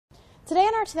Today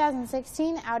on our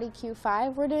 2016 Audi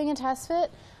Q5, we're doing a test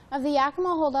fit of the Yakima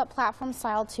HoldUp Platform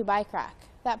Style 2 Bike Rack.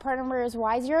 That part number is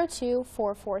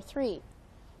Y02443.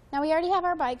 Now we already have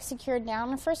our bike secured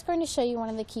down. I'm first going to show you one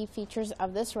of the key features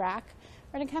of this rack.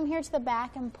 We're going to come here to the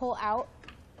back and pull out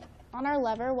on our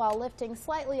lever while lifting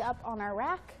slightly up on our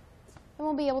rack. And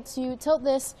we'll be able to tilt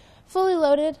this fully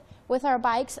loaded with our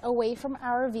bikes away from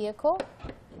our vehicle.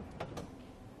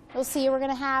 You'll see we're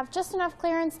going to have just enough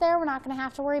clearance there. We're not going to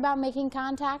have to worry about making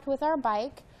contact with our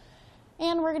bike.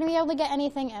 And we're going to be able to get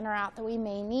anything in or out that we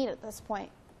may need at this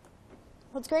point.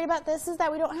 What's great about this is that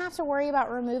we don't have to worry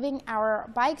about removing our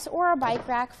bikes or our bike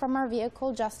rack from our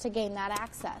vehicle just to gain that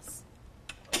access.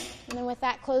 And then with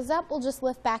that closed up, we'll just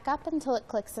lift back up until it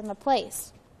clicks into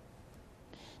place.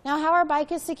 Now how our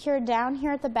bike is secured down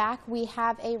here at the back, we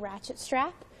have a ratchet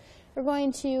strap. We're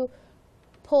going to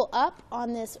pull up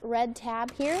on this red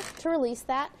tab here to release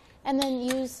that, and then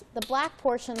use the black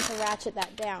portion to ratchet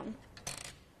that down.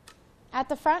 At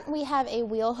the front we have a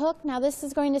wheel hook. Now this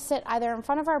is going to sit either in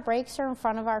front of our brakes or in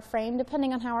front of our frame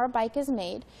depending on how our bike is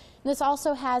made. This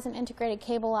also has an integrated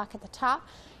cable lock at the top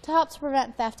to help to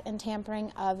prevent theft and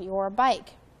tampering of your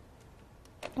bike.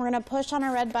 We're going to push on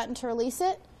our red button to release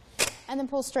it and then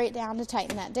pull straight down to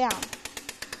tighten that down.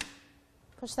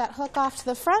 Push that hook off to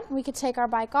the front. We could take our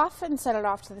bike off and set it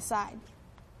off to the side.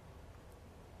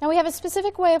 Now we have a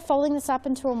specific way of folding this up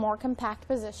into a more compact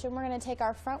position. We're going to take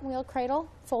our front wheel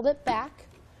cradle, fold it back.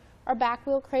 Our back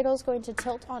wheel cradle is going to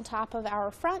tilt on top of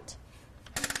our front.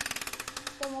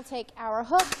 Then we'll take our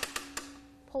hook,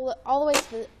 pull it all the way to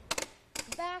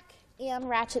the back, and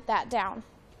ratchet that down.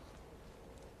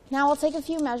 Now we'll take a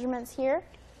few measurements here.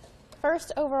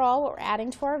 First, overall, what we're adding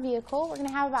to our vehicle, we're going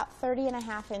to have about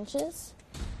 30.5 inches.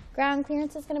 Ground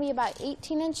clearance is going to be about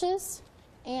 18 inches,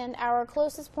 and our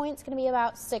closest point is going to be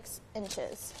about 6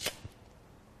 inches.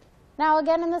 Now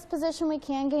again, in this position we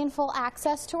can gain full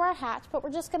access to our hatch, but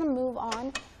we're just going to move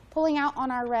on, pulling out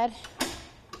on our red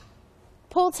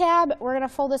pull tab. We're going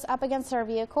to fold this up against our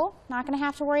vehicle. Not going to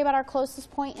have to worry about our closest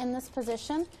point in this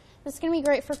position. This is going to be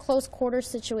great for close quarter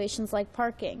situations like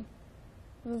parking.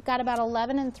 We've got about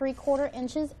 11 3/4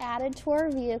 inches added to our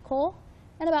vehicle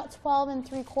and about 12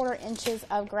 3/4 inches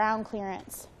of ground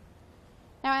clearance.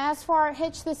 Now as for our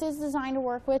hitch, this is designed to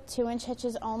work with 2-inch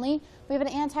hitches only. We have an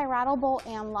anti-rattle bolt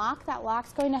and lock. That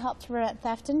lock's going to help to prevent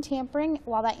theft and tampering,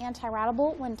 while that anti-rattle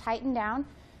bolt, when tightened down,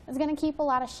 is going to keep a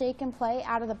lot of shake and play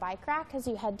out of the bike rack as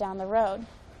you head down the road.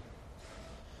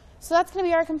 So that's going to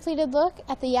be our completed look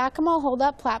at the Yakima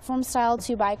HoldUp Platform Style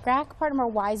 2 Bike Rack, part number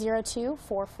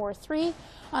Y02443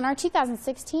 on our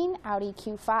 2016 Audi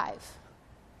Q5.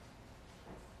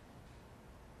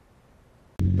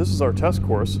 This is our test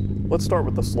course. Let's start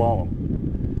with the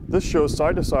slalom. This shows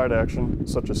side-to-side action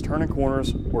such as turning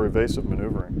corners or evasive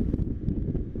maneuvering.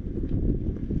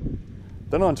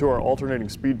 Then onto our alternating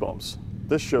speed bumps.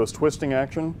 This shows twisting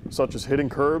action such as hitting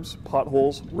curbs,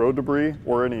 potholes, road debris,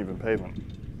 or any even pavement.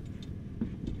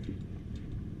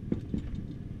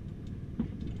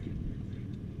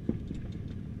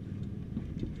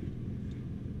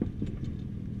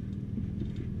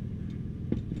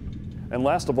 And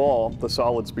last of all, the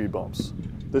solid speed bumps.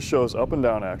 This shows up and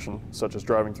down action, such as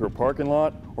driving through a parking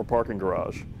lot or parking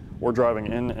garage, or driving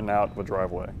in and out of a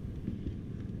driveway.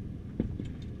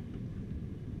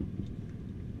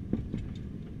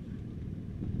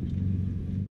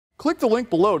 Click the link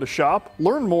below to shop,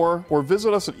 learn more, or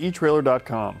visit us at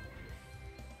etrailer.com.